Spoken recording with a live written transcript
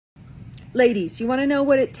Ladies, you want to know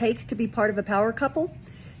what it takes to be part of a power couple?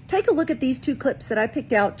 Take a look at these 2 clips that I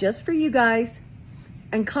picked out just for you guys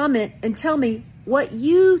and comment and tell me what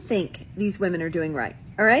you think these women are doing right.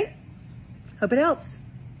 All right? Hope it helps.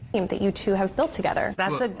 That you two have built together.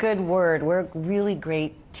 That's a good word. We're really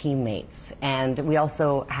great teammates, and we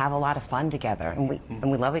also have a lot of fun together, and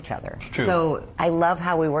we love each other. True. So I love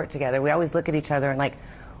how we work together. We always look at each other and like,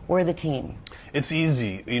 we're the team. It's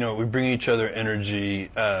easy, you know. We bring each other energy.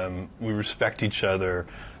 We respect each other,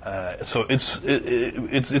 so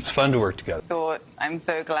it's fun to work together. I'm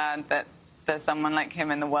so glad that there's someone like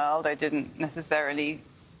him in the world. I didn't necessarily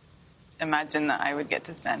imagine that I would get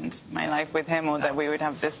to spend my life with him, or that we would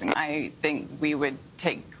have this. I think we would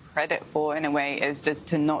take credit for, in a way, is just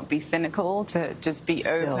to not be cynical, to just be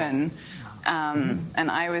open.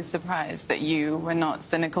 And I was surprised that you were not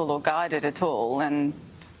cynical or guarded at all, and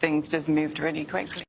things just moved really quickly.